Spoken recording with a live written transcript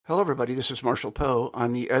Hello, everybody. This is Marshall Poe.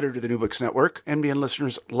 I'm the editor of the New Books Network. NBN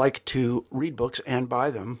listeners like to read books and buy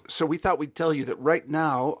them. So we thought we'd tell you that right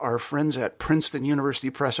now, our friends at Princeton University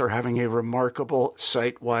Press are having a remarkable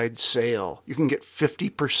site-wide sale. You can get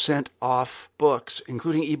 50% off books,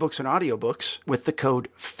 including ebooks and audiobooks, with the code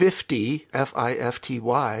 50,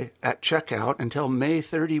 F-I-F-T-Y, at checkout until May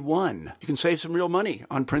 31. You can save some real money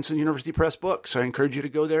on Princeton University Press books. I encourage you to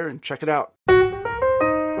go there and check it out.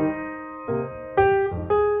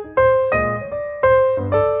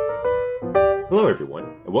 Hello, everyone,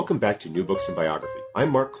 and welcome back to New Books and Biography. I'm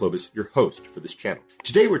Mark Klobus, your host for this channel.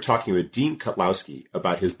 Today, we're talking with Dean Kutlowski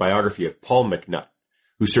about his biography of Paul McNutt,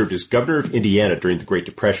 who served as governor of Indiana during the Great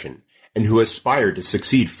Depression and who aspired to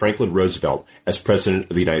succeed Franklin Roosevelt as President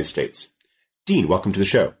of the United States. Dean, welcome to the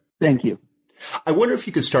show. Thank you. I wonder if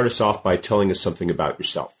you could start us off by telling us something about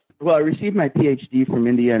yourself. Well, I received my PhD from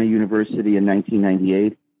Indiana University in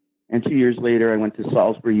 1998, and 2 years later, I went to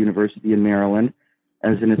Salisbury University in Maryland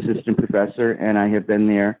as an assistant professor, and I have been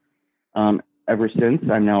there ever since.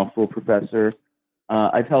 I'm now a full professor.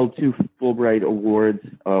 I've held 2 Fulbright Awards,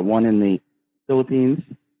 one in the Philippines,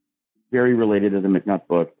 very related to the McNutt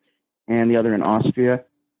book, and the other in Austria.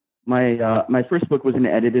 My first book was an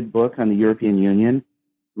edited book on the European Union.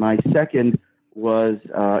 My second was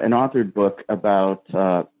an authored book about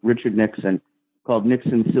Richard Nixon called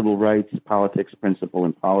Nixon Civil Rights, Politics, Principle,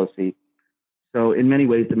 and Policy. So in many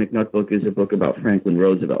ways, the McNutt book is a book about Franklin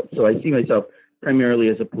Roosevelt. So I see myself primarily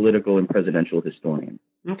as a political and presidential historian.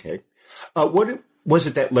 Okay. What was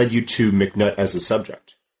it that led you to McNutt as a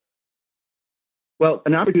subject? Well,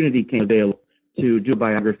 an opportunity came available to do a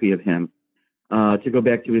biography of him, to go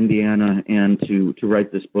back to Indiana and to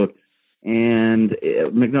write this book. And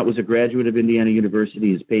McNutt was a graduate of Indiana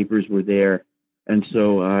University. His papers were there. And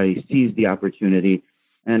so I seized the opportunity.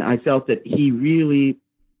 And I felt that he really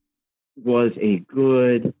was a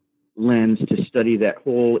good lens to study that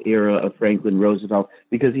whole era of Franklin Roosevelt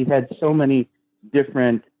because he had so many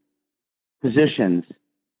different positions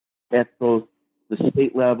at both the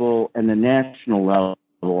state level and the national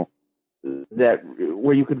level that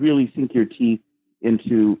where you could really sink your teeth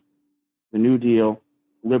into the New Deal,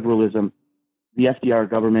 liberalism, the FDR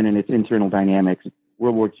government and its internal dynamics,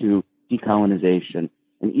 World War II, decolonization,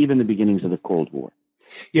 and even the beginnings of the Cold War.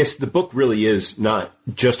 Yes, the book really is not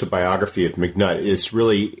just a biography of McNutt. It's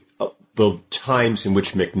really the times in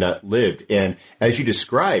which McNutt lived. And as you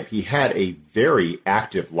describe, he had a very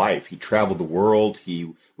active life. He traveled the world.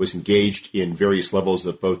 He was engaged in various levels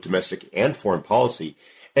of both domestic and foreign policy.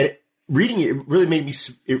 And reading it really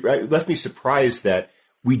it left me surprised that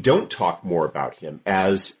we don't talk more about him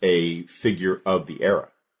as a figure of the era.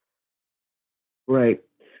 Right.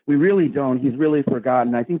 We really don't. He's really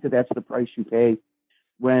forgotten. I think that's the price you pay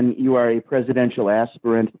when you are a presidential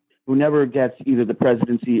aspirant who never gets either the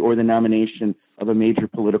presidency or the nomination of a major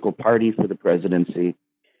political party for the presidency.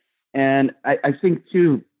 And I think,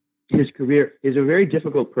 too, his career is a very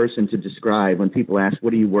difficult person to describe when people ask,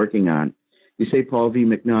 what are you working on? You say Paul V.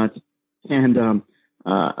 McNutt, and,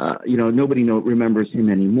 nobody remembers him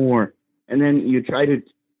anymore. And then you try to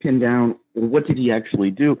pin down, well, what did he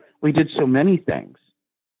actually do? Well, he did so many things.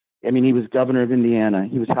 I mean, he was governor of Indiana.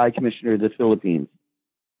 He was high commissioner of the Philippines.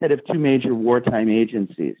 Head of 2 major wartime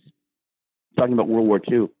agencies, talking about World War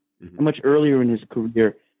II. Mm-hmm. And much earlier in his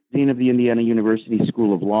career, dean of the Indiana University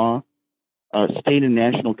School of Law, state and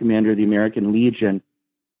national commander of the American Legion.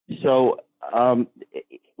 So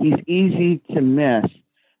he's easy to miss.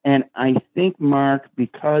 And I think, Mark,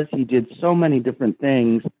 because he did so many different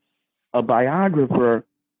things, a biographer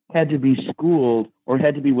had to be schooled or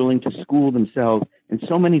had to be willing to school themselves in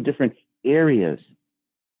so many different areas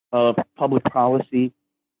of public policy,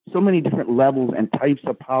 so many different levels and types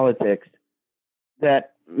of politics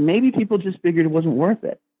that maybe people just figured it wasn't worth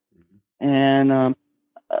it. Mm-hmm. And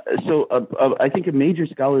so I think a major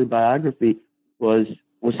scholarly biography was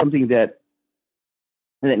something that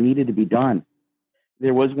needed to be done.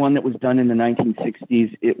 There was one that was done in the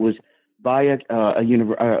 1960s. It was by a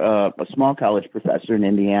small college professor in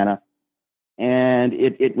Indiana, and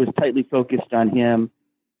it was tightly focused on him,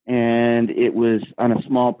 and it was on a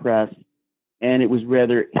small press, and it was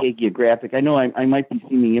rather hagiographic. I know I might be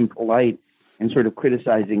seeming impolite and sort of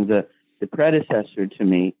criticizing the predecessor to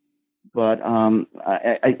me, but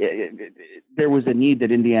there was a need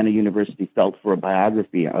that Indiana University felt for a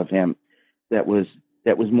biography of him that was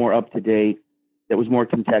more up to date, that was more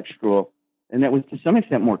contextual, and that was to some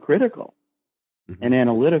extent more critical mm-hmm. and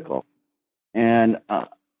analytical. And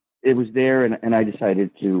it was there, and I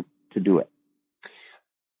decided to do it.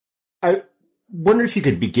 I wonder if you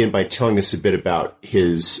could begin by telling us a bit about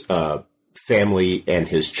his family and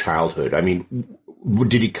his childhood. I mean,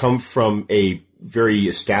 did he come from a very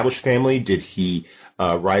established family? Did he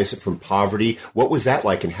rise up from poverty? What was that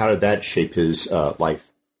like, and how did that shape his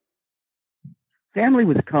life? Family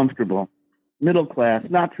was comfortable, middle class,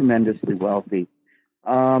 not tremendously wealthy.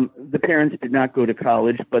 The parents did not go to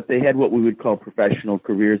college, but they had what we would call professional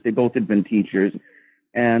careers. They both had been teachers.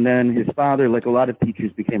 And then his father, like a lot of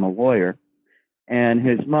teachers, became a lawyer. And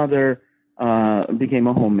his mother became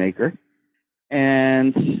a homemaker.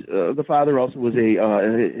 And the father also was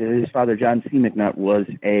his father, John C. McNutt, was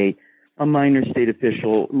a minor state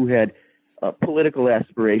official who had political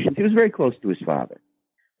aspirations. He was very close to his father.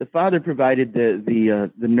 The father provided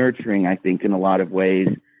the nurturing, I think, in a lot of ways,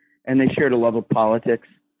 and they shared a love of politics.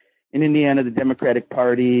 In Indiana, the Democratic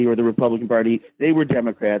Party or the Republican Party, they were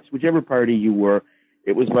Democrats. Whichever party you were,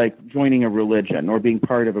 it was like joining a religion or being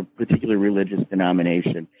part of a particular religious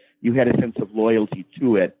denomination. You had a sense of loyalty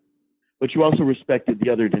to it, but you also respected the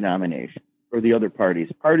other denomination or the other parties.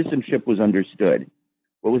 Partisanship was understood.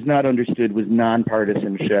 What was not understood was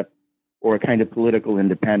nonpartisanship or a kind of political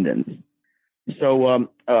independence. So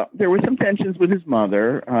there were some tensions with his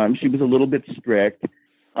mother. She was a little bit strict.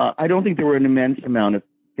 I don't think there were an immense amount of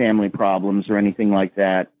family problems or anything like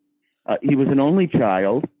that. He was an only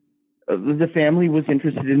child. The family was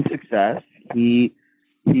interested in success. And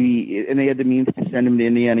they had the means to send him to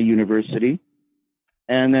Indiana University.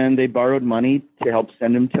 And then they borrowed money to help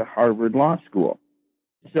send him to Harvard Law School.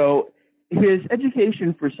 So his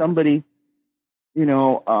education for somebody,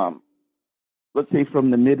 let's say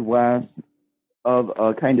from the Midwest, of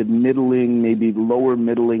a kind of middling, maybe lower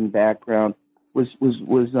middling background, was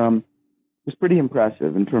pretty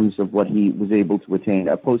impressive in terms of what he was able to attain.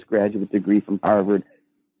 A postgraduate degree from Harvard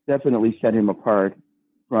definitely set him apart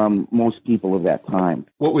from most people of that time.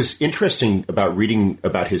 What was interesting about reading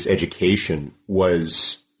about his education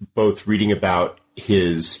was both reading about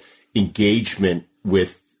his engagement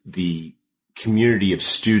with the community of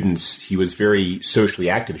students. He was very socially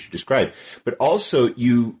active, as you described, but also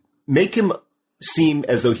you make him seem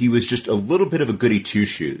as though he was just a little bit of a goody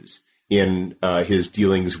two-shoes in his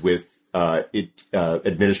dealings with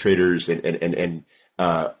administrators and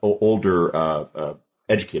older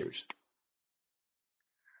educators.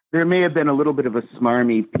 There may have been a little bit of a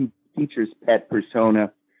smarmy teacher's pet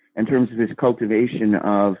persona in terms of his cultivation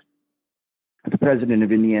of the president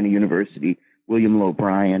of Indiana University, William Lowe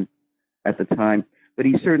Bryan, at the time. But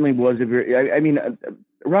he certainly was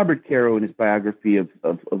Robert Caro, in his biography of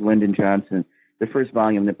Lyndon Johnson, the first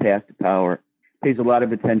volume, The Path to Power, pays a lot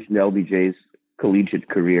of attention to LBJ's collegiate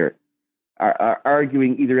career,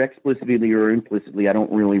 arguing either explicitly or implicitly, I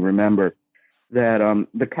don't really remember, that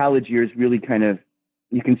the college years really kind of,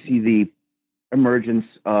 you can see the emergence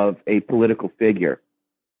of a political figure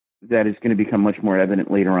that is going to become much more evident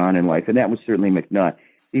later on in life. And that was certainly McNutt.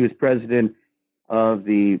 He was president of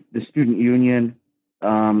the student union,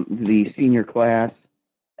 the senior class,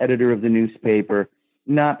 editor of the newspaper,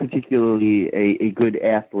 not particularly a good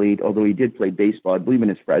athlete, although he did play baseball, I believe, in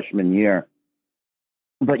his freshman year.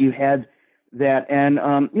 But you had that, and,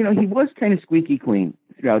 he was kind of squeaky clean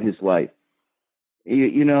throughout his life.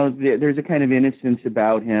 There's a kind of innocence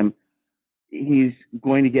about him. He's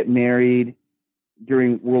going to get married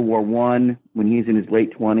during World War I when he's in his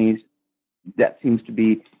late 20s. That seems to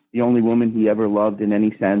be the only woman he ever loved in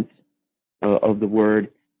any sense of the word.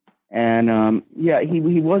 And, he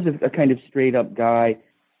was a kind of straight up guy.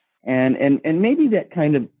 And maybe that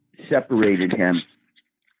kind of separated him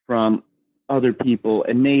from other people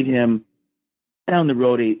and made him down the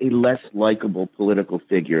road a less likable political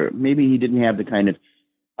figure. Maybe he didn't have the kind of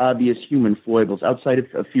obvious human foibles outside of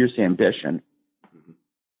a fierce ambition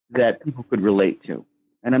that people could relate to.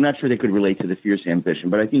 And I'm not sure they could relate to the fierce ambition,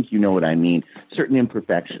 but I think you know what I mean. Certain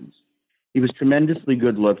imperfections. He was tremendously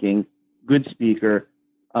good looking, good speaker,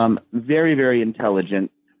 very, very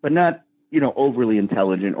intelligent, but not, overly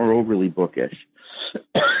intelligent or overly bookish.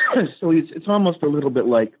 So it's almost a little bit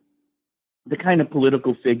like the kind of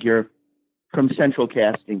political figure from central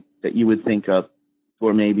casting that you would think of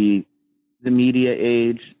for maybe the media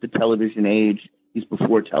age, the television age. He's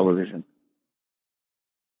before television.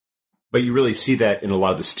 But you really see that in a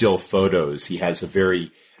lot of the still photos. He has a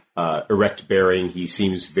very erect bearing. He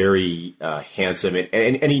seems very handsome,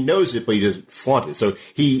 and he knows it, but he doesn't flaunt it. So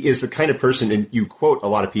he is the kind of person, and you quote a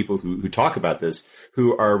lot of people who talk about this,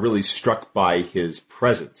 who are really struck by his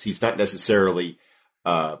presence. He's not necessarily,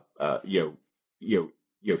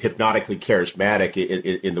 hypnotically charismatic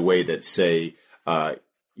in the way that, say,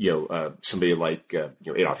 somebody like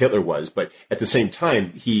Adolf Hitler was. But at the same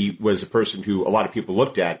time, he was a person who a lot of people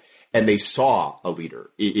looked at, and they saw a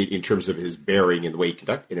leader in terms of his bearing and the way he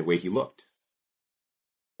conducted and the way he looked.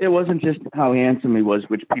 it wasn't just how handsome he was,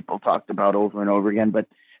 which people talked about over and over again, but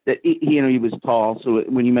that he was tall. So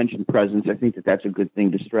when you mentioned presence, I think that that's a good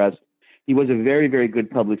thing to stress. He was a very, very good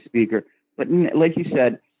public speaker, but like you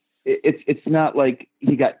said, it's not like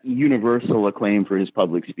he got universal acclaim for his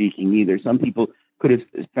public speaking either. Some people could have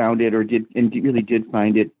found it, or really did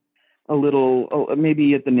find it a little,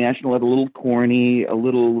 maybe at the national level, a little corny, a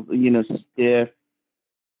little, stiff,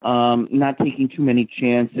 not taking too many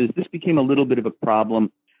chances. This became a little bit of a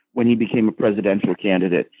problem when he became a presidential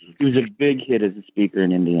candidate. He was a big hit as a speaker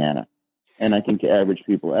in Indiana, and I think to average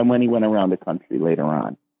people, and when he went around the country later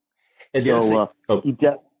on. And the go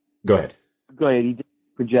ahead. Go ahead. He did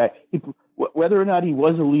project, whether or not he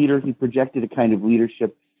was a leader, he projected a kind of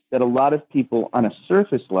leadership that a lot of people on a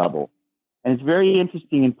surface level, and it's very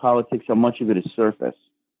interesting in politics how much of it is surface,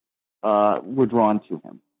 were drawn to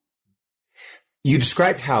him. You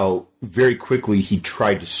described how very quickly he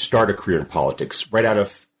tried to start a career in politics. Right out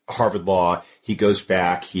of Harvard Law, he goes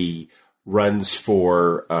back, he runs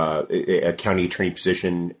for a county attorney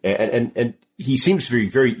position, and he seems very,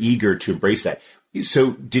 very eager to embrace that.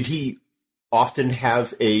 So did he often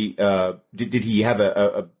have did he have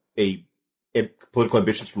a political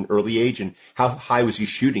ambitions from an early age, and how high was he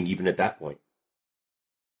shooting even at that point?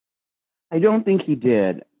 I don't think he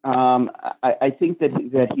did. I think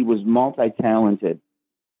that he was multi-talented,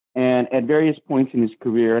 and at various points in his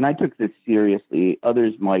career, and I took this seriously.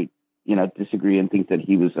 Others might, disagree and think that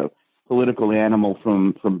he was a political animal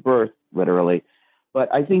from birth, literally. But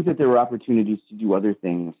I think that there were opportunities to do other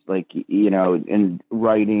things, like, in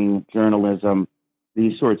writing, journalism,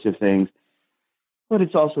 these sorts of things. But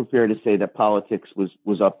it's also fair to say that politics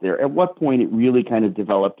was up there. At what point it really kind of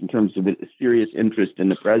developed in terms of a serious interest in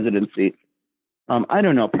the presidency, I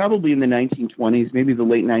don't know, probably in the 1920s, maybe the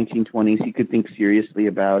late 1920s, he could think seriously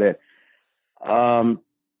about it. I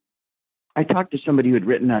talked to somebody who had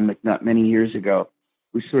written on McNutt many years ago,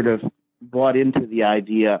 who sort of bought into the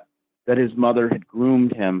idea that his mother had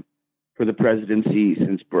groomed him for the presidency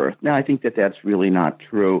since birth. Now, I think that that's really not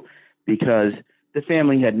true, because the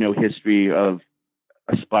family had no history of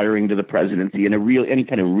aspiring to the presidency in any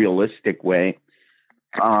kind of realistic way.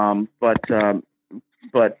 But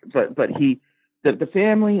the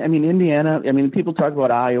family, Indiana, people talk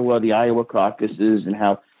about Iowa, the Iowa caucuses, and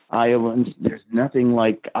how Iowans, there's nothing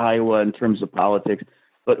like Iowa in terms of politics,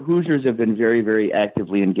 but Hoosiers have been very, very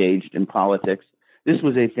actively engaged in politics. This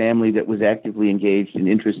was a family that was actively engaged and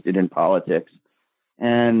interested in politics.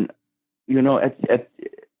 And, a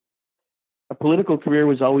political career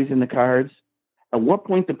was always in the cards. At what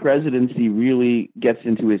point the presidency really gets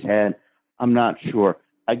into his head, I'm not sure.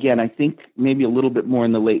 Again, I think maybe a little bit more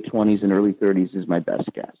in the late 20s and early 30s is my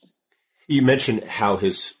best guess. You mentioned how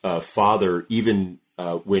his father, even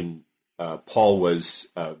when Paul was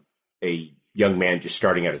a young man just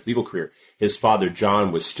starting out his legal career, his father,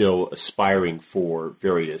 John, was still aspiring for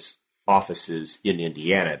various offices in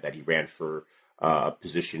Indiana, that he ran for a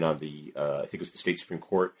position on the, I think it was the state Supreme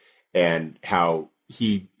Court, and how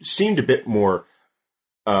he seemed a bit more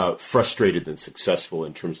frustrated than successful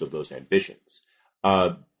in terms of those ambitions.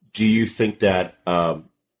 Do you think that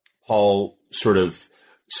Paul sort of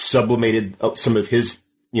sublimated some of his,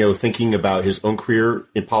 thinking about his own career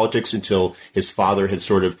in politics until his father had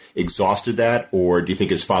sort of exhausted that? Or do you think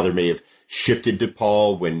his father may have shifted to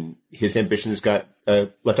Paul when his ambitions got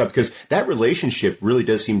left out? Because that relationship really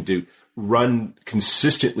does seem to run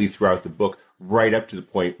consistently throughout the book, right up to the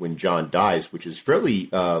point when John dies, which is fairly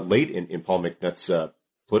late in Paul McNutt's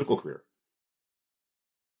political career.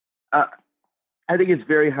 I think it's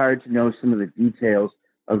very hard to know some of the details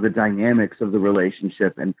of the dynamics of the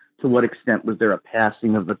relationship, and to what extent was there a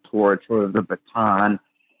passing of the torch or the baton,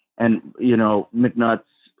 and Paul McNutt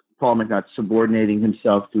subordinating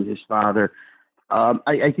himself to his father.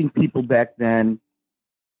 I think people back then,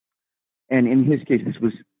 and in his case this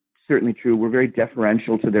was certainly true, were very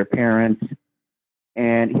deferential to their parents,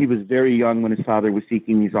 and he was very young when his father was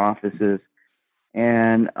seeking these offices,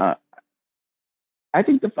 and I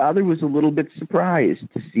think the father was a little bit surprised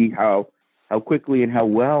to see how quickly and how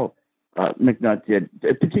well McNutt did,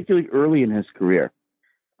 particularly early in his career.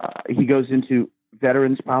 He goes into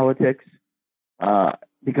veterans politics,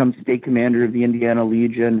 becomes state commander of the Indiana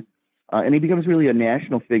Legion, and he becomes really a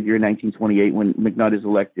national figure in 1928 when McNutt is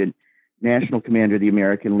elected national commander of the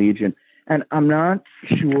American Legion. And I'm not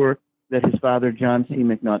sure that his father, John C.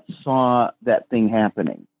 McNutt, saw that thing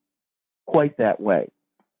happening quite that way.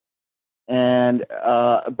 And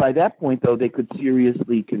by that point, though, they could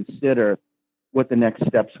seriously consider what the next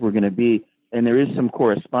steps were going to be. And there is some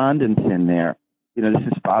correspondence in there. This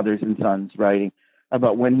is fathers and sons writing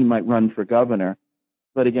about when he might run for governor.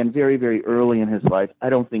 But again, very, very early in his life, I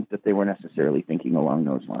don't think that they were necessarily thinking along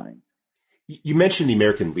those lines. You mentioned the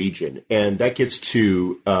American Legion, and that gets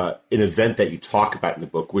to an event that you talk about in the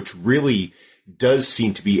book, which really does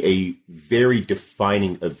seem to be a very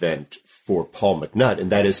defining event for Paul McNutt,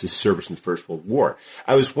 and that is his service in the First World War.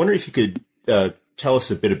 I was wondering if you could tell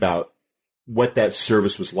us a bit about what that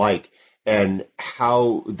service was like and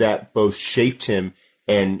how that both shaped him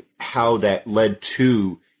and how that led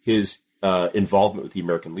to his involvement with the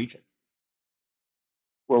American Legion.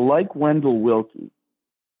 Well, like Wendell Willkie,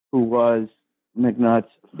 who was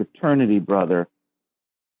McNutt's fraternity brother,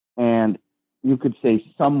 and you could say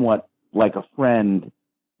somewhat like a friend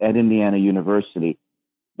at Indiana University,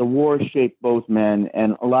 the war shaped both men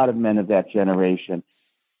and a lot of men of that generation.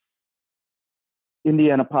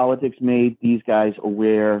 Indiana politics made these guys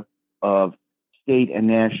aware of state and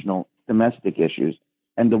national domestic issues,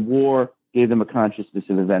 and the war gave them a consciousness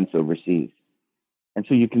of events overseas. And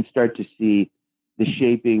so you can start to see the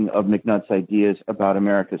shaping of McNutt's ideas about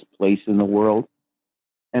America's place in the world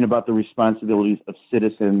and about the responsibilities of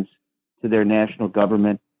citizens to their national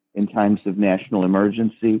government in times of national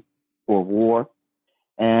emergency or war.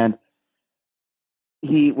 And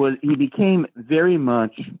he became very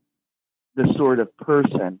much the sort of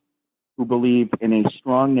person who believed in a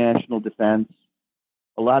strong national defense,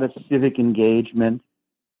 a lot of civic engagement,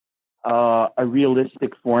 a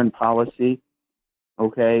realistic foreign policy,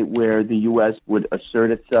 okay, where the U.S. would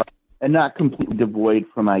assert itself and not completely devoid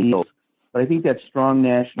from ideals. But I think that strong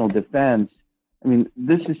national defense, I mean,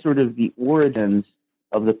 this is sort of the origins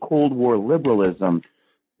of the Cold War liberalism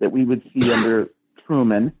that we would see under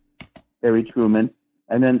Truman, Harry Truman,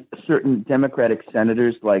 and then certain Democratic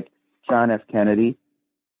senators like John F. Kennedy,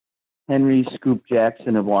 Henry Scoop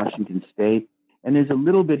Jackson of Washington State, and there's a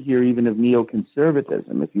little bit here even of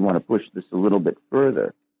neoconservatism, if you want to push this a little bit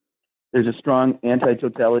further. There's a strong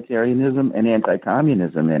anti-totalitarianism and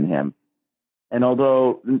anti-communism in him. And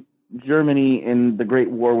although Germany in the Great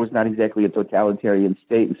War was not exactly a totalitarian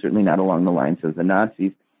state, and certainly not along the lines of the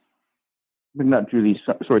Nazis, McNutt drew these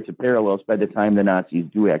sorts of parallels by the time the Nazis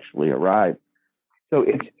do actually arrive. So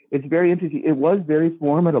it's very interesting. It was very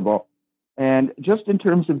formidable. And just in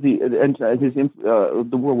terms of the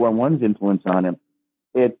World War I's influence on him,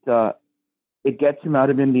 it gets him out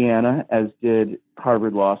of Indiana, as did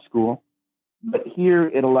Harvard Law School. But here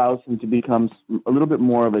it allows him to become a little bit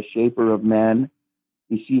more of a shaper of men.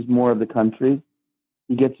 He sees more of the country.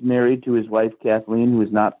 He gets married to his wife, Kathleen, who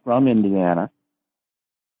is not from Indiana.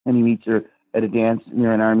 And he meets her at a dance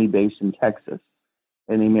near an Army base in Texas.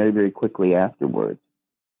 And they marry very quickly afterwards.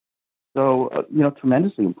 So,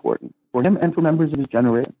 tremendously important for him and for members of his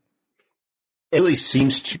generation. It really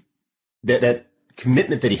seems to that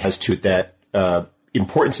commitment that he has to it, that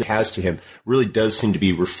importance it has to him, really does seem to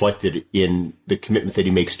be reflected in the commitment that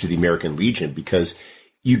he makes to the American Legion, because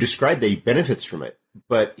you described that he benefits from it,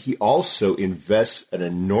 but he also invests an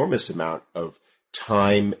enormous amount of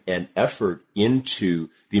time and effort into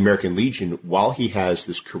the American Legion while he has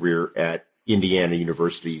this career at Indiana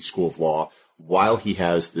University School of Law, while he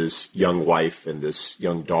has this young wife and this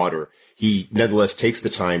young daughter. He nonetheless takes the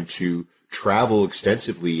time to travel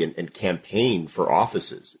extensively and campaign for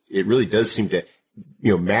offices. It really does seem to,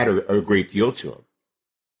 matter a great deal to him.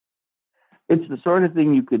 It's the sort of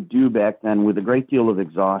thing you could do back then with a great deal of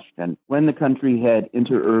exhaustion when the country had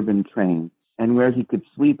interurban trains, and where he could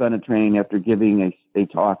sleep on a train after giving a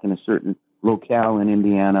talk in a certain locale in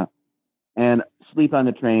Indiana, and sleep on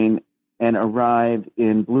the train and arrive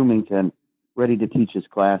in Bloomington ready to teach his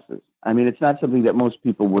classes. I mean, it's not something that most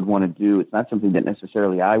people would want to do. It's not something that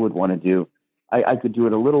necessarily I would want to do. I could do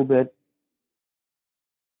it a little bit,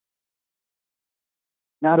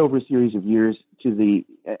 not over a series of years,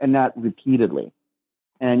 and not repeatedly.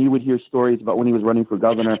 And you would hear stories about when he was running for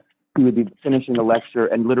governor, he would be finishing a lecture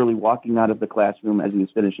and literally walking out of the classroom as he was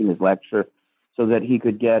finishing his lecture so that he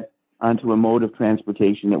could get onto a mode of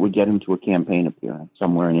transportation that would get him to a campaign appearance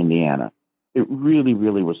somewhere in Indiana. It really,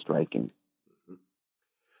 really was striking.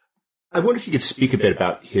 I wonder if you could speak a bit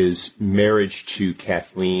about his marriage to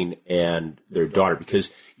Kathleen and their daughter,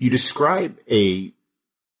 because you describe a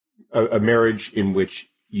marriage in which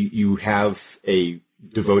you have a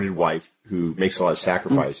devoted wife who makes a lot of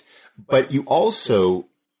sacrifice, but you also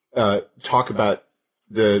talk about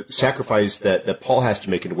the sacrifice that Paul has to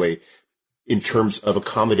make in a way in terms of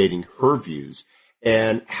accommodating her views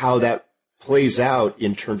and how that plays out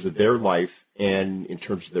in terms of their life and in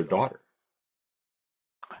terms of their daughter.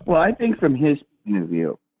 Well, I think from his point of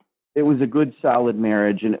view, it was a good, solid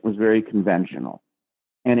marriage, and it was very conventional.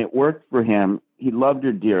 And it worked for him. He loved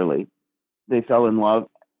her dearly. They fell in love.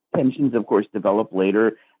 Tensions, of course, developed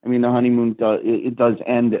later I mean, the honeymoon does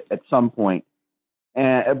end at some point.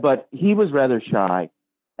 But he was rather shy,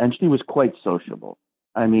 and she was quite sociable.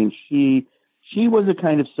 I mean, she was a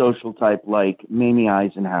kind of social type like Mamie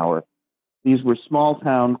Eisenhower. These were small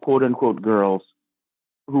town, quote unquote, girls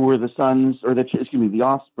who were the the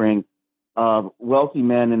offspring of wealthy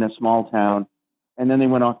men in a small town. And then they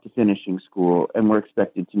went off to finishing school and were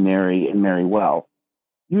expected to marry and marry well,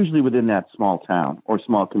 usually within that small town or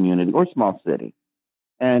small community or small city.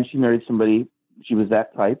 And she married somebody, she was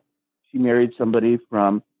that type. She married somebody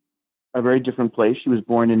from a very different place. She was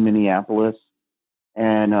born in Minneapolis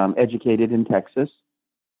and educated in Texas.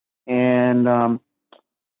 And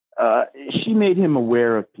she made him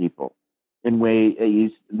aware of people in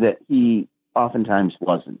ways that he oftentimes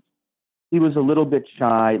wasn't. He was a little bit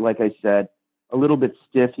shy, like I said, a little bit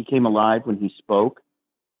stiff. He came alive when he spoke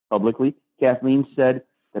publicly. Kathleen said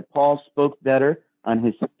that Paul spoke better on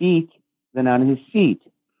his feet than on his seat,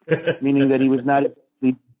 meaning that he was not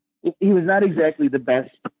exactly the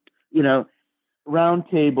best, round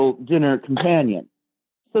table dinner companion.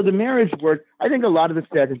 So the marriage worked. I think a lot of the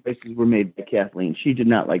sacrifices were made by Kathleen. She did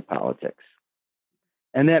not like politics.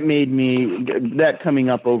 And that that coming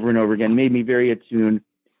up over and over again, made me very attuned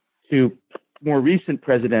to more recent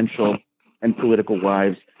presidential and political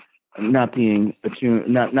wives not being attuned,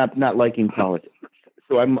 not liking politics.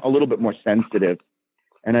 So I'm a little bit more sensitive,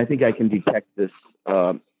 and I think I can detect this,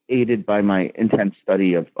 aided by my intense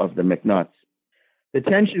study of the McNutts. The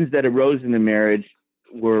tensions that arose in the marriage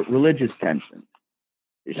were religious tensions.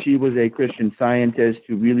 She was a Christian Scientist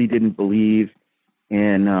who really didn't believe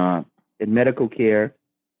in medical care.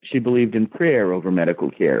 She believed in prayer over medical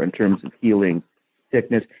care in terms of healing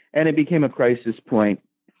sickness, and it became a crisis point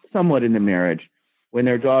somewhat in the marriage when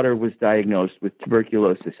their daughter was diagnosed with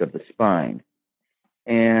tuberculosis of the spine.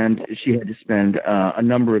 And she had to spend a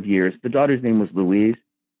number of years. The daughter's name was Louise.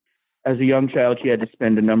 As a young child, she had to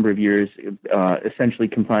spend a number of years essentially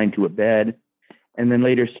confined to a bed, and then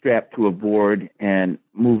later strapped to a board and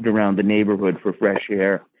moved around the neighborhood for fresh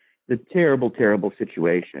air. The terrible, terrible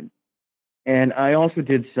situation. And I also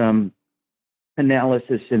did some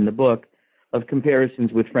analysis in the book of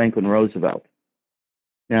comparisons with Franklin Roosevelt.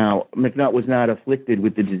 Now, McNutt was not afflicted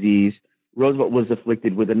with the disease. Roosevelt was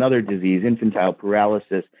afflicted with another disease, infantile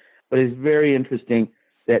paralysis. But it's very interesting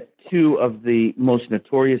that two of the most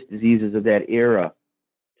notorious diseases of that era,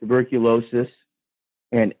 tuberculosis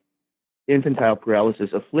and infantile paralysis,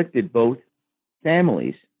 afflicted both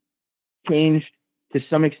families, changed to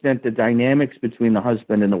some extent the dynamics between the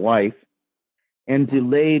husband and the wife, and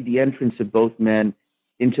delayed the entrance of both men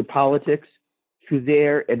into politics to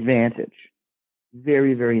their advantage.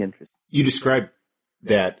 Very, very interesting. You described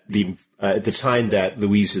that at the time that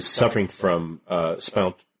Louise is suffering from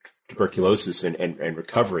spinal tuberculosis and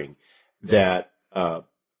recovering, that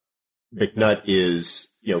McNutt is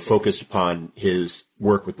focused upon his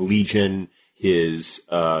work with the Legion, his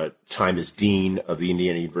time as dean of the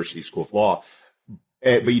Indiana University School of Law.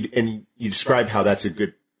 But you describe how that's a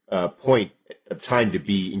good point of time to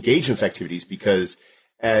be engaged in those activities because,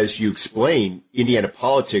 as you explain, Indiana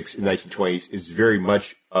politics in the 1920s is very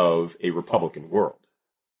much of a Republican world.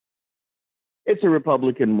 It's a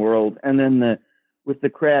Republican world, and then with the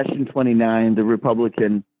crash in 29, the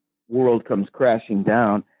Republican world comes crashing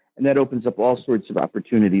down, and that opens up all sorts of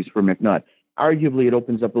opportunities for McNutt. Arguably, it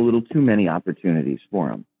opens up a little too many opportunities for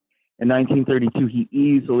him. In 1932, he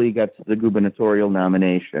easily gets the gubernatorial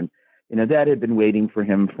nomination. That had been waiting for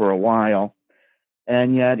him for a while.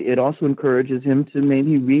 And yet it also encourages him to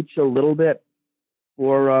maybe reach a little bit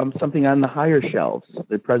for something on the higher shelves,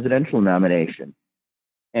 the presidential nomination.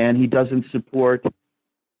 And he doesn't support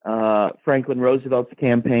Franklin Roosevelt's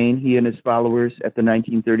campaign, he and his followers at the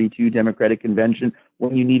 1932 Democratic Convention,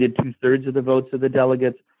 when you needed 2/3 of the votes of the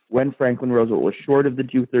delegates, when Franklin Roosevelt was short of the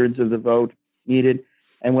 2/3 of the vote needed,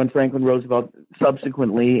 and when Franklin Roosevelt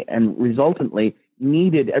subsequently and resultantly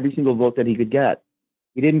needed every single vote that he could get.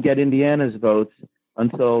 He didn't get Indiana's votes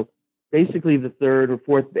until basically the third or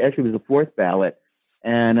fourth, actually it was the fourth ballot,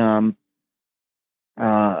 and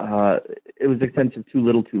it was a sense of too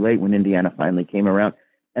little too late when Indiana finally came around.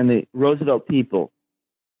 And the Roosevelt people,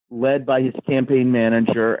 led by his campaign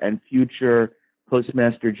manager and future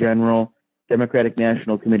Postmaster General, Democratic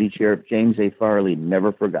National Committee Chair James A. Farley,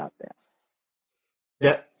 never forgot that.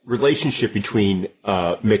 That relationship between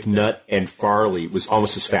McNutt and Farley was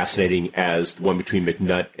almost as fascinating as the one between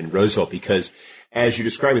McNutt and Roosevelt, because as you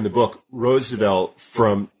describe in the book, Roosevelt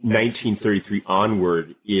from 1933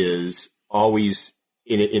 onward is always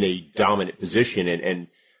in a dominant position, and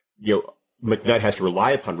McNutt has to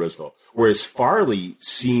rely upon Roosevelt, whereas Farley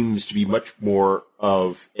seems to be much more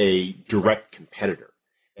of a direct competitor.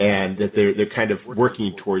 and that they're kind of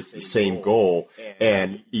working towards the same goal.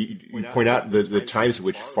 And you point out the times in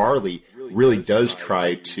which Farley really does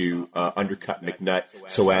try to undercut McNutt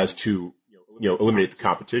so as to eliminate the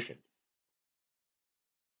competition.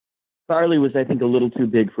 Farley was, I think, a little too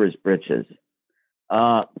big for his britches.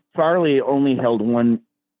 Farley only held one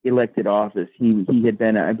elected office. He had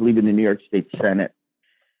been, I believe, in the New York State Senate.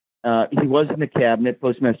 He was in the cabinet.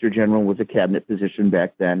 Postmaster General was a cabinet position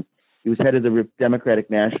back then. He was head of the Democratic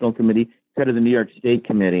National Committee, head of the New York State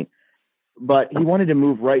Committee. But he wanted to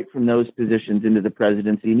move right from those positions into the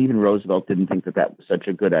presidency, and even Roosevelt didn't think that was such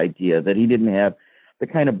a good idea, that he didn't have the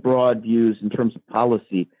kind of broad views in terms of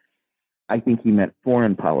policy. I think he meant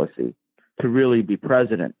foreign policy, to really be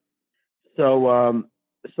president. So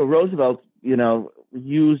Roosevelt,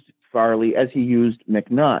 used Farley as he used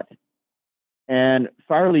McNutt. And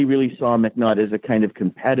Farley really saw McNutt as a kind of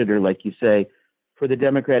competitor, like you say, for the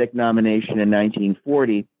Democratic nomination in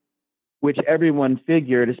 1940, which everyone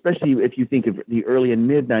figured, especially if you think of the early and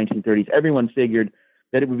mid 1930s, everyone figured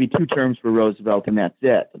that it would be 2 terms for Roosevelt and that's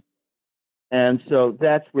it. And so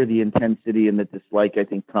that's where the intensity and the dislike, I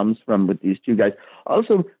think, comes from with these two guys.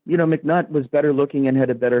 Also, McNutt was better looking and had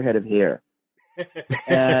a better head of hair.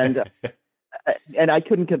 And I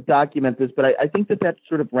couldn't document this, but I think that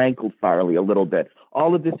sort of rankled Farley a little bit.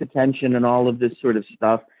 All of this attention and all of this sort of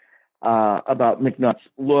stuff about McNutt's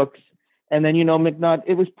looks. And then, McNutt,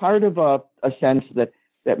 it was part of a sense that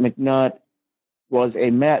McNutt was a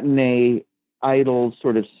matinee idol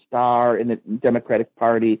sort of star in the Democratic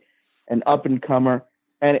Party, an up-and-comer.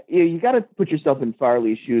 And you got to put yourself in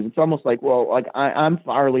Farley's shoes. It's almost like, I'm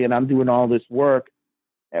Farley and I'm doing all this work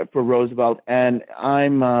for Roosevelt, and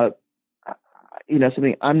I'm, I'm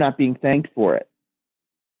not being thanked for it.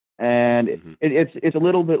 And it's a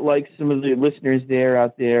little bit like some of the listeners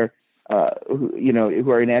out there,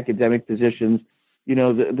 who are in academic positions,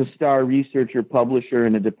 the star researcher, publisher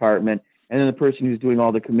in a department, and then the person who's doing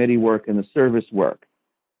all the committee work and the service work.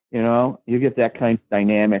 You get that kind of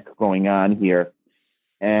dynamic going on here.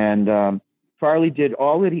 And Farley did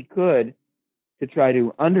all that he could to try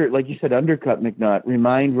to like you said, undercut McNutt,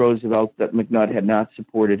 remind Roosevelt that McNutt had not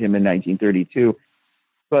supported him in 1932.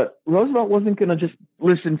 But Roosevelt wasn't going to just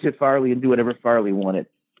listen to Farley and do whatever Farley wanted.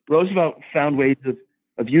 Roosevelt found ways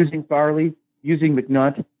of using Farley, using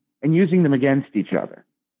McNutt, and using them against each other.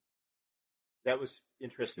 That was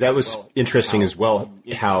interesting as well,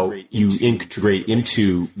 how you integrate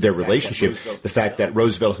into their relationship the fact that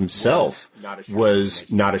Roosevelt himself was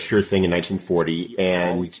not a sure thing in 1940,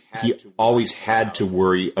 and he always had to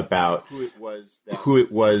worry about who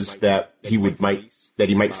it was that he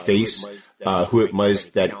might face, who it was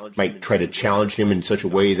that might try to challenge him in such a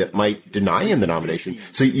way that might deny him the nomination.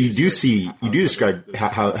 So you do describe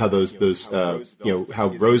how how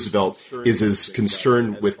Roosevelt is as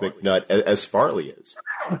concerned with McNutt as Farley is.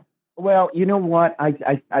 Well, you know what?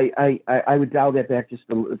 I would dial that back just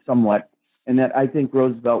somewhat, and that I think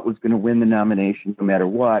Roosevelt was going to win the nomination no matter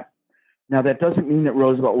what. Now, that doesn't mean that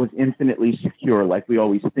Roosevelt was infinitely secure like we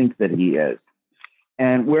always think that he is.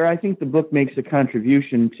 And where I think the book makes a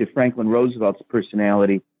contribution to Franklin Roosevelt's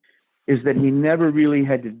personality is that he never really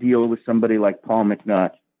had to deal with somebody like Paul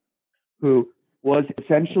McNutt, who was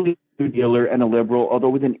essentially a dealer and a liberal, although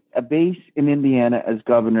with a base in Indiana as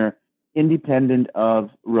governor, independent of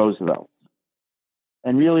Roosevelt.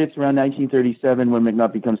 And really, it's around 1937 when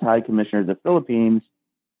McNutt becomes High Commissioner of the Philippines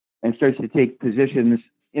and starts to take positions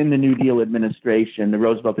in the New Deal administration, the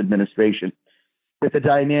Roosevelt administration, that the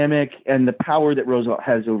dynamic and the power that Roosevelt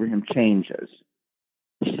has over him changes.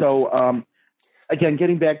 So, again,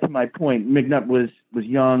 getting back to my point, McNutt was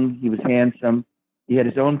young, he was handsome, he had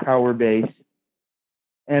his own power base,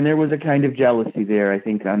 and there was a kind of jealousy there, I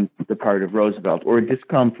think, on the part of Roosevelt, or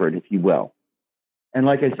discomfort, if you will. And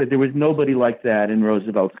like I said, there was nobody like that in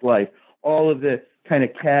Roosevelt's life. All of the kind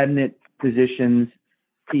of cabinet positions,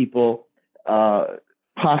 people,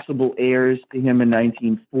 possible heirs to him in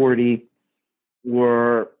 1940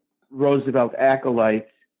 were Roosevelt acolytes.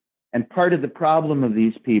 And part of the problem of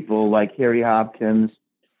these people, like Harry Hopkins,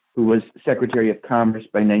 who was Secretary of Commerce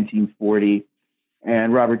by 1940,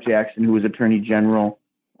 and Robert Jackson, who was Attorney General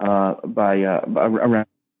by around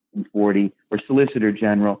 1940, or Solicitor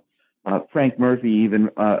General, Frank Murphy, even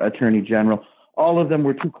Attorney General. All of them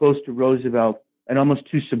were too close to Roosevelt and almost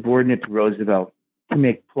too subordinate to Roosevelt to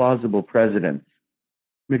make plausible presidents.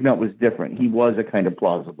 McNutt was different. He was a kind of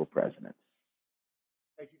plausible president.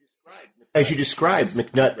 As you described, As you described,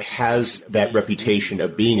 McNutt has that reputation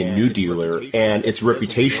of being a New Dealer, and it's a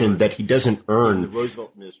reputation that he doesn't earn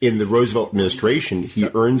in the Roosevelt administration. He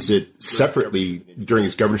earns it separately during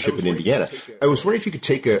his governorship in Indiana. I was wondering if you could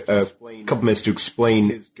take a couple minutes to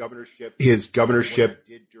explain his governorship,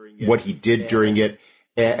 what he did during it,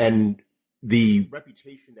 and the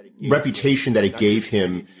reputation that it gave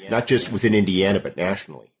him, not just within Indiana, but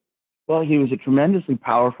nationally. Well, he was a tremendously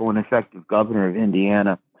powerful and effective governor of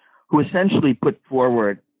Indiana, who essentially put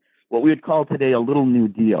forward what we would call today a little New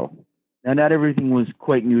Deal. Now, not everything was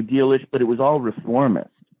quite New Dealish, but it was all reformist.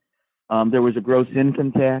 There was a gross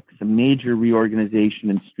income tax, a major reorganization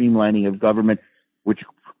and streamlining of government, which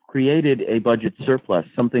created a budget surplus,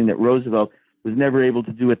 something that Roosevelt was never able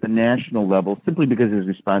to do at the national level simply because his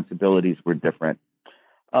responsibilities were different.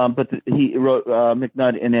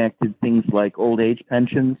 McNutt enacted things like old age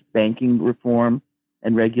pensions, banking reform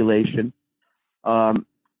and regulation,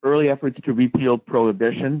 early efforts to repeal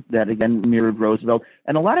prohibition that again mirrored Roosevelt,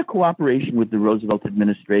 and a lot of cooperation with the Roosevelt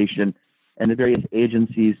administration and the various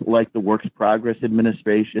agencies like the Works Progress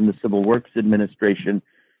Administration, the Civil Works Administration.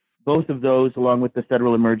 Both of those, along with the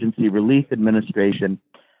Federal Emergency Relief Administration,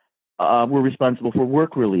 were responsible for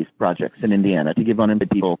work relief projects in Indiana to give unemployed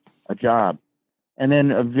people a job. And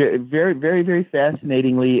then very, very, very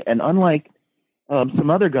fascinatingly, and unlike some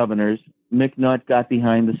other governors, McNutt got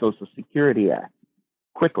behind the Social Security Act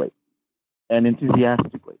quickly and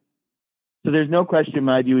enthusiastically. So there's no question, in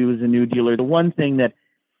my view, he was a New Dealer. The one thing that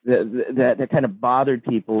kind of bothered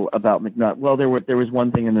people about McNutt, well, there was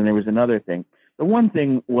one thing and then there was another thing. The one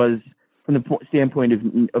thing was, from the standpoint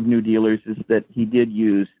of New Dealers, is that he did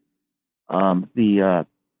use the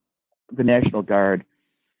National Guard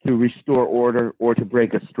to restore order or to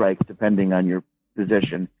break a strike, depending on your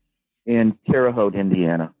position, in Terre Haute,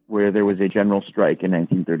 Indiana, where there was a general strike in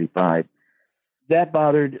 1935. That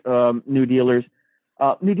bothered New Dealers.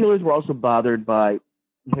 New Dealers were also bothered by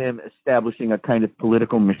him establishing a kind of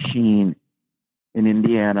political machine in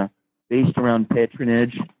Indiana based around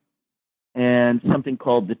patronage and something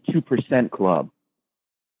called the 2% Club,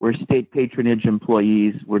 where state patronage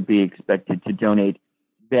employees would be expected to donate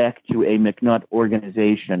back to a McNutt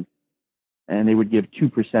organization, and they would give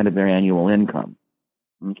 2% of their annual income.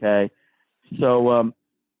 Okay? So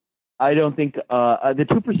I don't think the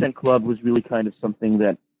 2% Club was really kind of something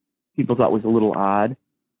that people thought was a little odd.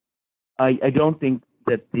 I don't think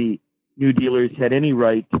that the New Dealers had any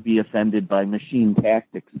right to be offended by machine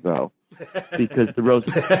tactics, though, because the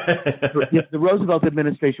Roosevelt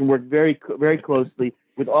administration worked very, very closely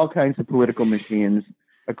with all kinds of political machines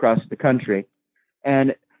across the country.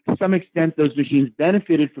 And to some extent, those machines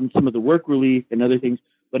benefited from some of the work relief and other things.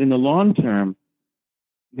 But in the long term,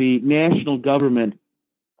 the national government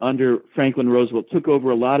under Franklin Roosevelt took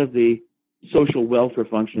over a lot of the social welfare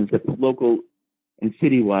functions that the local and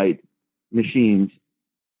citywide machines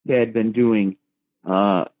had been doing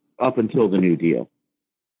up until the New Deal.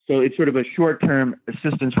 So it's sort of a short-term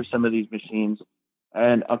assistance for some of these machines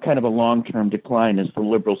and a kind of a long-term decline as the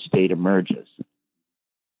liberal state emerges.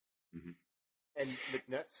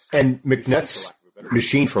 And McNutt's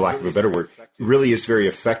machine, for lack of a better word, really is very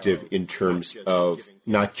effective in terms of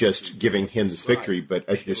not just giving him this victory, but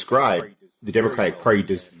as you described, the Democratic Party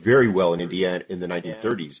does very well in Indiana in the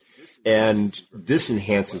 1930s. And this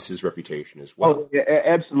enhances his reputation as well. Oh,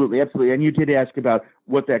 absolutely, absolutely. And you did ask about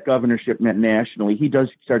what that governorship meant nationally. He does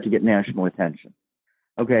start to get national attention.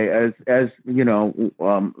 Okay, as you know,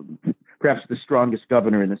 perhaps the strongest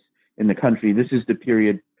governor in the country. This is the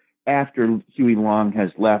period after Huey Long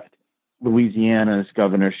has left Louisiana's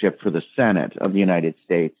governorship for the Senate of the United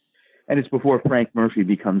States, and it's before Frank Murphy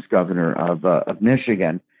becomes governor of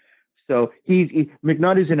Michigan. So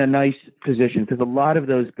McNutt is in a nice position because a lot of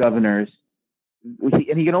those governors,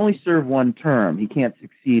 and he can only serve one term. He can't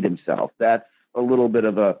succeed himself. That's a little bit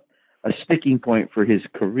of a sticking point for his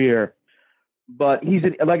career. But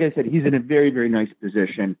like I said, he's in a very, very nice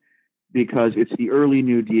position because it's the early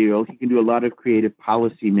New Deal. He can do a lot of creative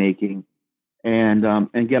policy making and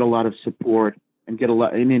get a lot of support and get a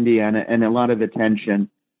lot in Indiana and a lot of attention.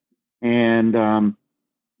 And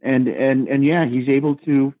yeah, he's able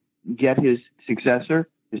to get his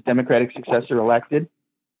Democratic successor elected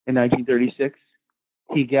in 1936.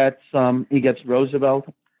 He gets Roosevelt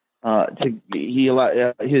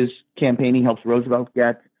his campaigning helps Roosevelt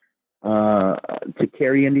get to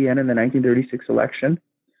carry Indiana in the 1936 election.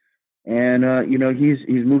 And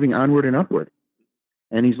he's moving onward and upward.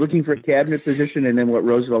 And he's looking for a cabinet position, and then what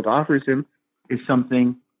Roosevelt offers him is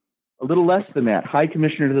something a little less than that, High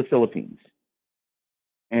Commissioner to the Philippines.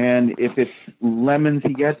 And if it's lemons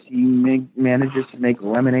he gets, he manages to make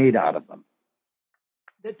lemonade out of them.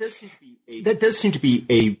 That does seem to be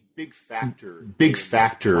a big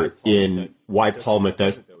factor in why Paul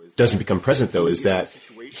McNutt doesn't become president, though, is that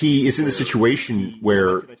he is in the situation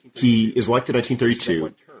where he is elected in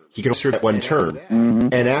 1932. He can serve one term. Mm-hmm.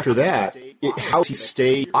 And after that, how does he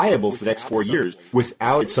stay viable for the next 4 years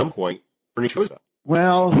without, at some point, Bernie Roosevelt?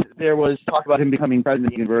 Well, there was talk about him becoming president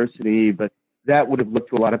of the university, but that would have looked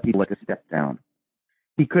to a lot of people like a step down.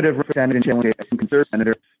 He could have represented and challenged a conservative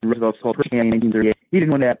senator in Roosevelt's called in 1938. He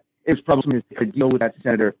didn't want that. It was probably something that could deal with that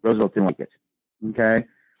senator. Roosevelt didn't like it. Okay?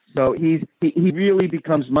 So he really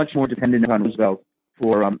becomes much more dependent on Roosevelt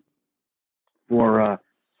for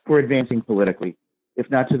advancing politically, if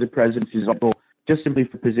not to the presidency's level, just simply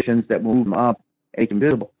for positions that move him up and make him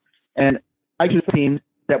visible. And I just seen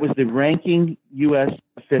that was the ranking U.S.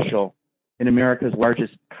 official in America's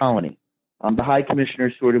largest colony. The High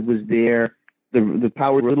Commissioner sort of was there. The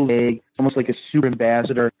power was a little vague, almost like a super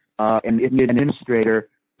ambassador and an administrator.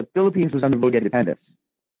 The Philippines was on the road to independence,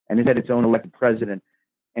 and it had its own elected president.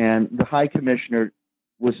 And the High Commissioner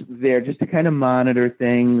was there just to kind of monitor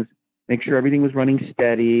things, make sure everything was running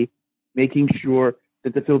steady, making sure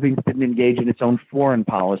that the Philippines didn't engage in its own foreign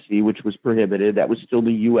policy, which was prohibited. That was still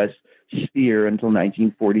the U.S. sphere until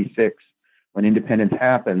 1946, when independence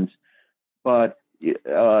happens. But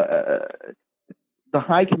the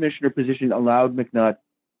High Commissioner position allowed McNutt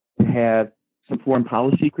to have some foreign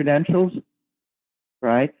policy credentials,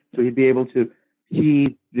 right? So he'd be able to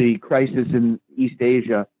see the crisis in East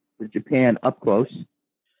Asia with Japan up close.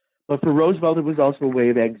 But for Roosevelt, it was also a way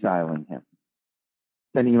of exiling him,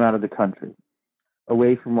 sending him out of the country,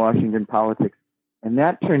 away from Washington politics. And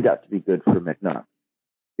that turned out to be good for McNutt,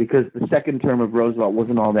 because the second term of Roosevelt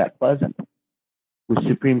wasn't all that pleasant, with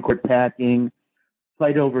Supreme Court packing,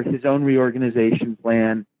 fight over his own reorganization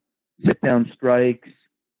plan, sit-down strikes,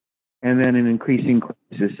 and then an increasing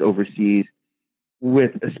crisis overseas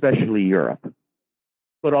with especially Europe,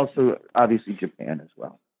 but also obviously Japan as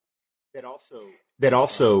well. That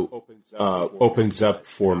also opens up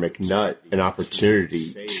for McNutt an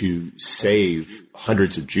opportunity to save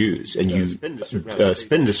hundreds of Jews. And you spend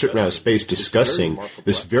a certain amount of space discussing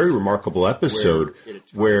this very remarkable episode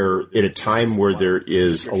where, at a time where there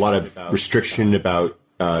is a lot of restriction about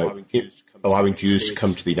allowing Jews to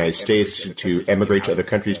come to the United States, to emigrate to other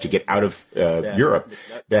countries, to get out of Europe,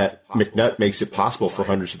 that McNutt makes it possible for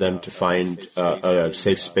hundreds of them to find a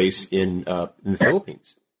safe space in the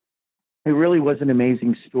Philippines. It really was an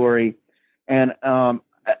amazing story. And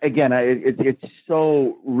again, it's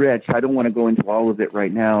so rich. I don't want to go into all of it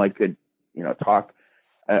right now. I could, talk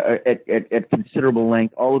at considerable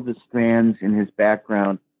length, all of the strands in his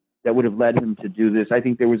background that would have led him to do this. I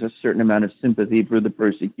think there was a certain amount of sympathy for the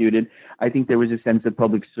persecuted. I think there was a sense of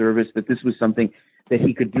public service, that this was something that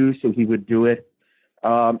he could do, so he would do it.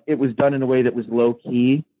 It was done in a way that was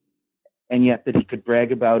low-key, and yet that he could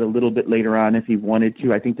brag about a little bit later on if he wanted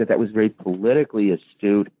to. I think that was very politically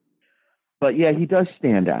astute. But yeah, he does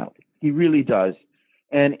stand out. He really does.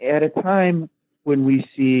 And at a time when we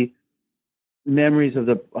see memories of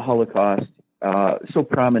the Holocaust so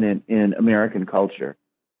prominent in American culture,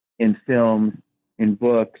 in films, in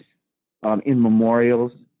books, in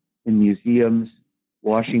memorials, in museums,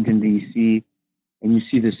 Washington, D.C., and you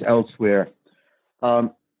see this elsewhere,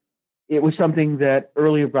 it was something that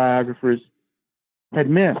earlier biographers had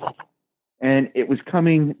missed, and it was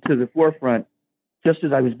coming to the forefront just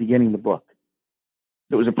as I was beginning the book.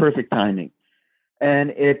 So it was a perfect timing,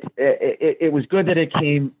 and it was good that it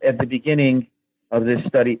came at the beginning of this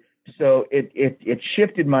study. So it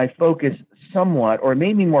shifted my focus somewhat, or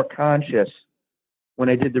made me more conscious when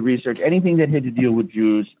I did the research. Anything that had to deal with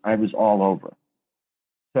Jews, I was all over.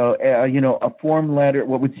 So, a form letter,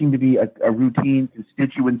 what would seem to be a routine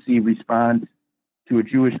constituency response to a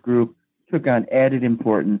Jewish group, took on added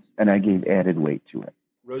importance, and I gave added weight to it.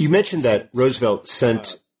 You mentioned that Roosevelt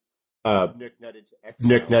sent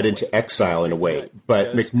McNutt into exile in a way,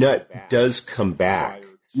 but McNutt does come back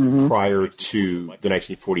prior to the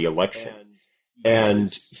 1940 election,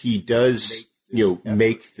 and he does,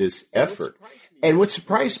 make this effort. And what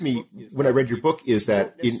surprised me when I read your book is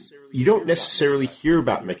that you don't necessarily hear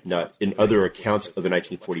about McNutt in other accounts of the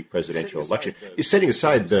 1940 presidential election. Setting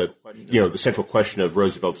aside the central question of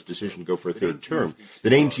Roosevelt's decision to go for a third term, the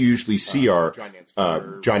names you usually see are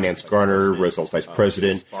John Nance Garner, Roosevelt's vice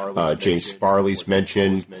president, James Farley's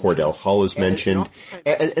mentioned, Cordell Hull is mentioned,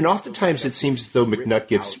 and oftentimes it seems as though McNutt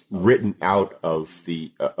gets written out of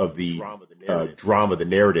the drama, the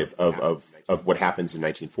narrative of what happens in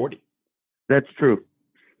 1940. That's true.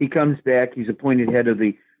 He comes back. He's appointed head of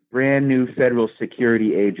the brand new Federal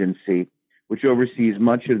Security Agency, which oversees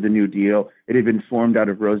much of the New Deal. It had been formed out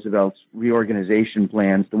of Roosevelt's reorganization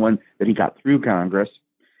plans, the one that he got through Congress.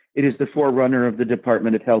 It is the forerunner of the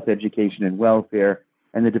Department of Health, Education, and Welfare,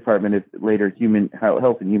 and the Department of later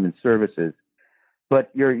Health and Human Services.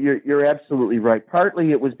 But you're absolutely right.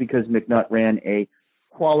 Partly it was because McNutt ran a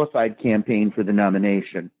qualified campaign for the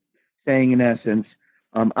nomination, saying in essence,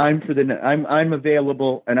 I'm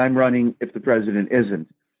available and I'm running if the president isn't.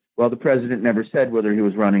 Well, the president never said whether he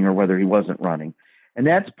was running or whether he wasn't running, and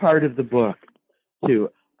that's part of the book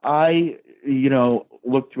too. I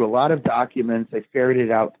looked through a lot of documents. I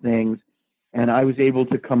ferreted out things, and I was able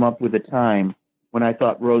to come up with a time when I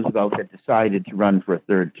thought Roosevelt had decided to run for a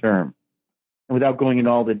third term. And without going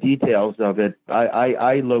into all the details of it,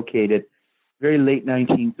 I located very late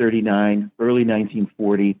 1939, early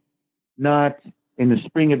 1940, not in the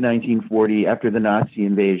spring of 1940 after the Nazi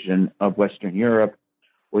invasion of Western Europe,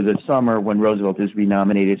 or the summer when Roosevelt is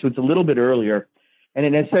renominated. So it's a little bit earlier, and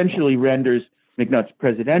it essentially renders McNutt's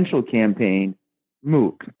presidential campaign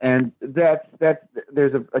moot. And there's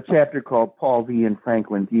a chapter called Paul V. and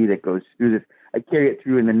Franklin D. that goes through this. I carry it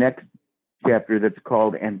through in the next chapter that's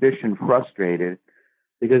called Ambition Frustrated,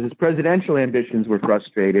 because his presidential ambitions were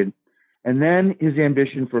frustrated, and then his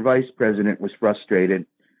ambition for vice president was frustrated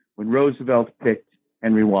when Roosevelt picked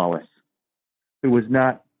Henry Wallace, who was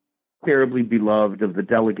not terribly beloved of the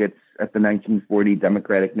delegates at the 1940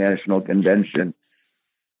 Democratic National Convention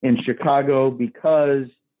in Chicago, because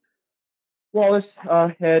Wallace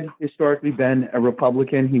had historically been a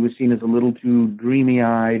Republican. He was seen as a little too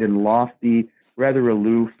dreamy-eyed and lofty, rather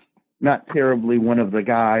aloof, not terribly one of the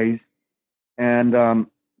guys. And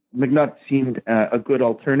McNutt seemed a good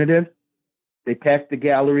alternative. They packed the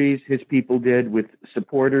galleries, his people did, with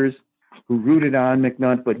supporters who rooted on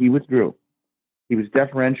McNutt, but he withdrew. He was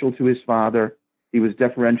deferential to his father. He was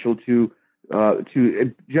deferential to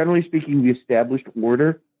generally speaking, the established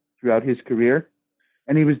order throughout his career.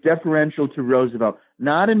 And he was deferential to Roosevelt,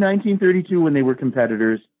 not in 1932 when they were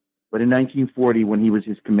competitors, but in 1940 when he was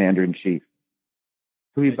his commander-in-chief.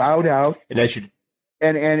 So he bowed out. And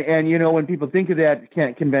when people think of that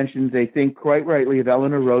convention, they think quite rightly of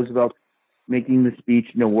Eleanor Roosevelt making the speech,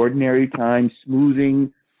 no ordinary time,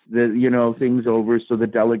 smoothing the things over so the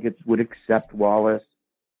delegates would accept Wallace.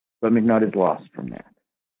 But McNutt is lost from that.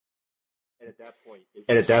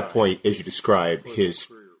 And at that point, as you describe, his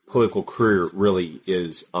political career really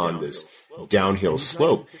is on this downhill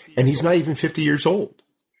slope, and he's not even 50 years old.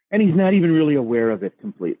 And he's not even really aware of it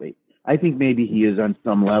completely. I think maybe he is on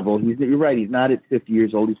some level. You're right, he's not at 50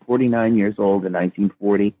 years old. He's 49 years old in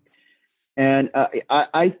 1940. And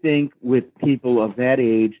I think with people of that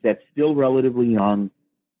age, that's still relatively young,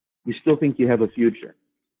 you still think you have a future.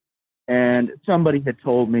 And somebody had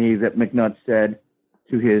told me that McNutt said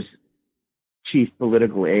to his chief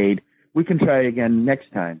political aide, "We can try again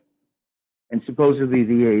next time." And supposedly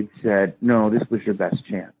the aide said, "No, this was your best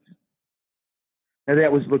chance." Now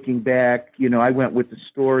that was looking back, I went with the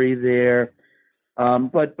story there.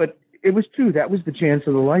 But it was true. That was the chance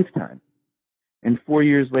of a lifetime. And 4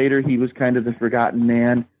 years later, he was kind of the forgotten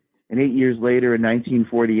man. And 8 years later, in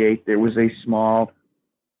 1948, there was a small,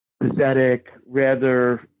 pathetic,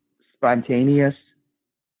 rather spontaneous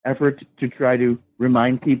effort to try to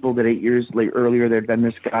remind people that 8 years earlier there'd been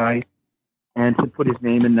this guy, and to put his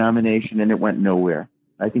name in nomination, and it went nowhere.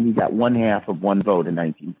 I think he got 1/2 of one vote in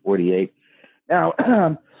 1948.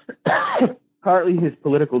 Now, partly his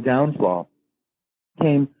political downfall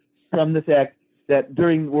came from the fact that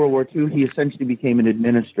during World War II, he essentially became an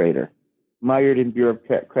administrator, mired in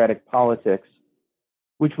bureaucratic politics,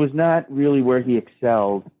 which was not really where he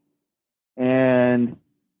excelled. And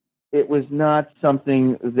it was not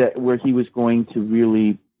something where he was going to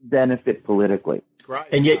really benefit politically.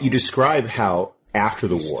 And yet you describe how, after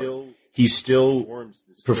the war, he still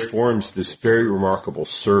performs this very remarkable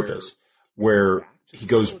service where he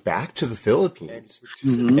goes back to the Philippines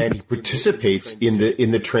and he participates in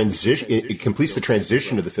the transition. It completes the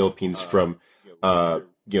transition of the Philippines from,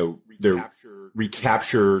 their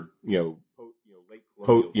recaptured,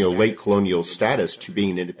 late colonial status to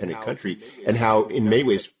being an independent country, and how, in many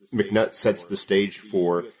ways, McNutt sets the stage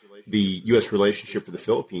for the U.S. relationship for the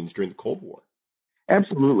Philippines during the Cold War.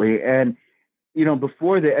 Absolutely. And,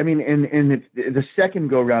 before that, in the second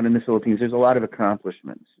go-round in the Philippines, there's a lot of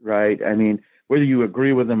accomplishments, right? Whether you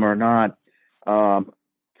agree with them or not,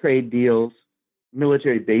 trade deals,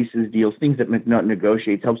 military bases deals, things that McNutt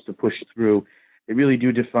negotiates, helps to push through. They really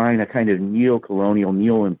do define a kind of neo-colonial,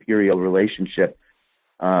 neo-imperial relationship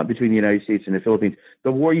between the United States and the Philippines.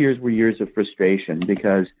 The war years were years of frustration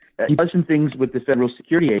because he does some things with the Federal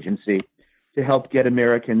Security Agency to help get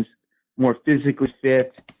Americans more physically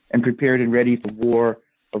fit and prepared and ready for war,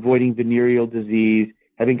 avoiding venereal disease,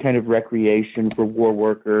 having kind of recreation for war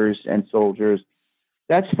workers and soldiers.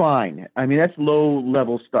 That's fine. I mean, that's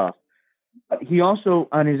low-level stuff. He also,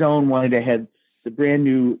 on his own, wanted to head the brand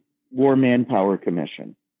new War Manpower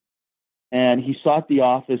Commission. And he sought the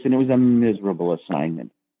office, and it was a miserable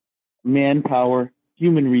assignment. Manpower,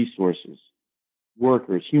 human resources,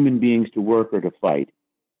 workers, human beings to work or to fight.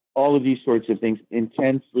 All of these sorts of things,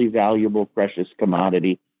 intensely valuable, precious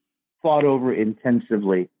commodity, fought over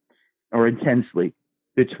intensely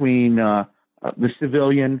between the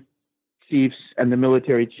civilian chiefs and the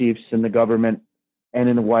military chiefs and the government and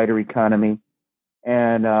in the wider economy.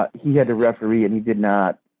 And he had to referee, and he did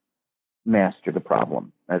not master the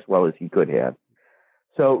problem as well as he could have.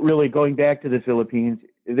 So really, going back to the Philippines,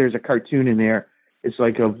 there's a cartoon in there. It's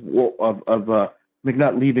like of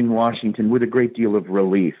McNutt leaving Washington with a great deal of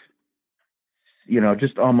relief,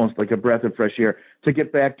 just almost like a breath of fresh air to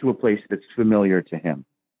get back to a place that's familiar to him.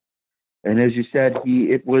 And as you said,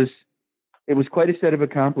 it was quite a set of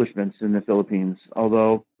accomplishments in the Philippines,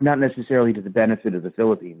 although not necessarily to the benefit of the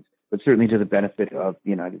Philippines, but certainly to the benefit of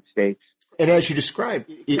the United States. And as you described,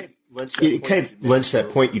 it kind of lends to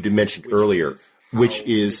that point you mentioned earlier, which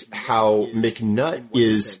is how McNutt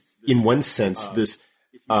is, in one sense, this,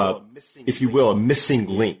 if you will, a missing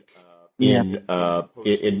link in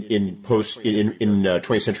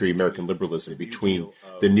 20th century American liberalism between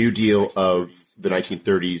the New Deal of the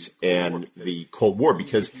 1930s and the Cold War.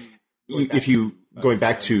 Because if you, going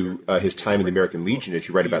back to his time in the American Legion, as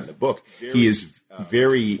you write about in the book, he is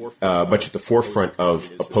very much at the forefront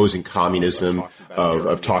of opposing communism,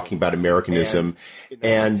 of talking about Americanism.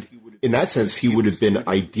 And in that sense, he would have been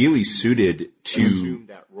ideally suited to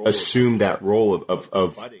assume that role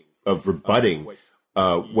of rebutting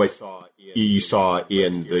what you saw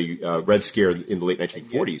in the Red Scare in the late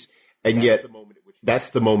 1940s. And yet, that's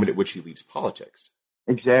the moment at which he leaves politics.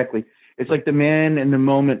 Exactly. It's like the man and the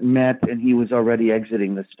moment met, and he was already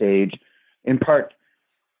exiting the stage. In part,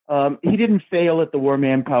 he didn't fail at the War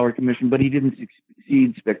Manpower Commission, but he didn't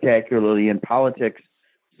succeed spectacularly in politics.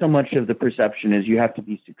 So much of the perception is you have to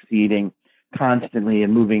be succeeding constantly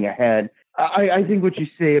and moving ahead. I think what you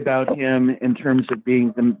say about him in terms of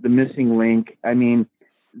being the missing link, I mean,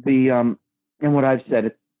 and what I've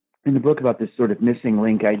said in the book about this sort of missing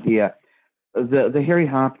link idea, the Harry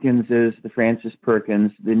Hopkinses, the Francis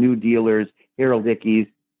Perkins, the New Dealers, Harold Ickes,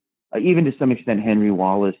 even to some extent Henry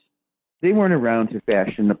Wallace, they weren't around to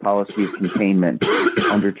fashion the policy of containment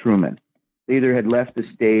under Truman. They either had left the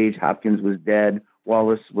stage, Hopkins was dead,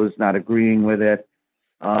 Wallace was not agreeing with it,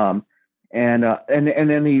 and then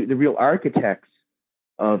the real architects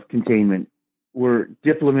of containment were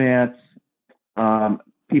diplomats,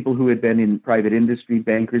 people who had been in private industry,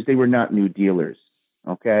 bankers. They were not New Dealers.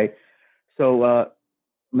 Okay, so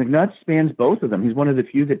McNutt spans both of them. He's one of the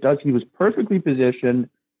few that does. He was perfectly positioned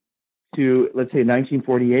to, let's say,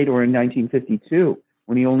 1948 or in 1952,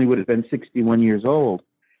 when he only would have been 61 years old,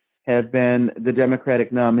 have been the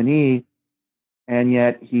Democratic nominee, and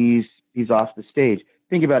yet he's off the stage.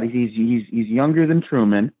 Think about it. He's younger than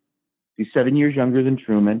Truman. He's 7 years younger than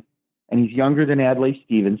Truman, and he's younger than Adlai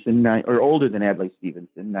Stevenson, or older than Adlai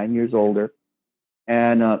Stevenson, 9 years older,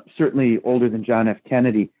 and certainly older than John F.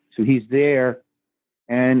 Kennedy. So he's there,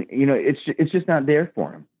 and it's just not there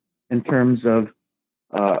for him in terms of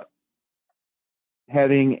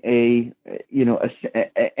having an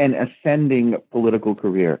ascending political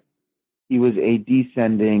career. He was a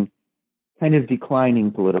descending, kind of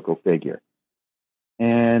declining political figure.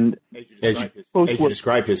 And as you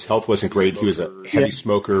described, his health wasn't great. He was a heavy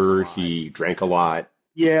smoker. He drank a lot.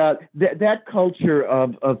 Yeah, that culture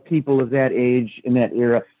of people of that age in that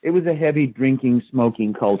era, it was a heavy drinking,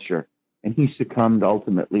 smoking culture. And he succumbed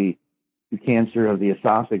ultimately to cancer of the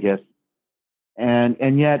esophagus.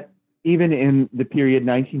 And yet, even in the period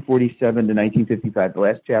 1947 to 1955, the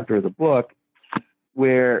last chapter of the book,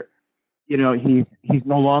 where he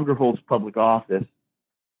no longer holds public office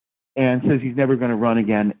and says he's never going to run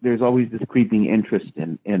again, there's always this creeping interest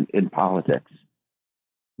in politics.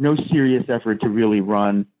 No serious effort to really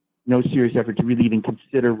run, no serious effort to really even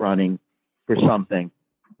consider running for something.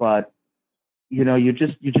 But you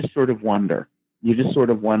just sort of wonder. You just sort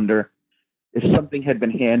of wonder if something had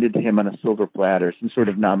been handed to him on a silver platter, some sort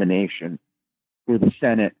of nomination for the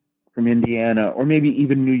Senate from Indiana, or maybe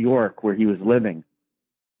even New York, where he was living,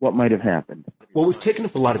 what might have happened. Well, we've taken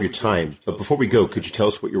up a lot of your time, but before we go, could you tell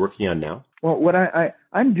us what you're working on now? Well, what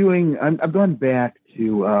I'm doing, I've gone back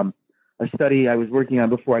to a study I was working on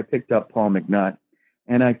before I picked up Paul McNutt,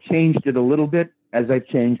 and I've changed it a little bit as I've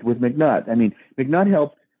changed with McNutt. I mean, McNutt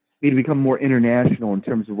helped me to become more international in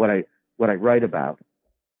terms of what I write about.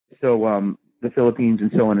 the Philippines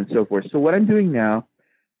and so on and so forth. So what I'm doing now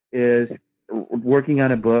is working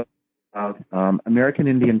on a book of American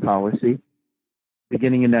Indian policy,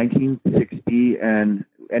 beginning in 1960 and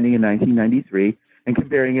ending in 1993, and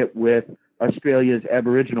comparing it with Australia's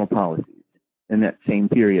Aboriginal policies in that same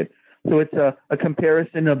period. So it's a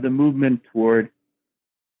comparison of the movement toward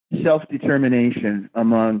self-determination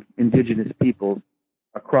among indigenous peoples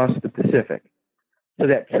across the Pacific. So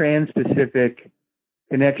that trans-Pacific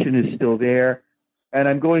connection is still there. And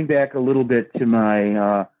I'm going back a little bit to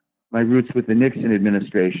my roots with the Nixon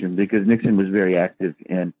administration, because Nixon was very active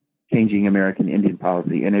in changing American Indian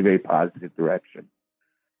policy in a very positive direction.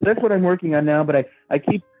 So that's what I'm working on now, but I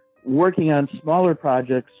keep working on smaller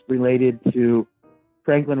projects related to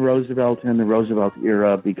Franklin Roosevelt and the Roosevelt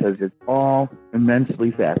era, because it's all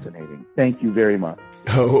immensely fascinating. Thank you very much.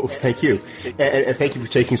 Oh, thank you. And thank you for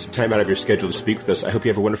taking some time out of your schedule to speak with us. I hope you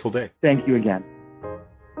have a wonderful day. Thank you again.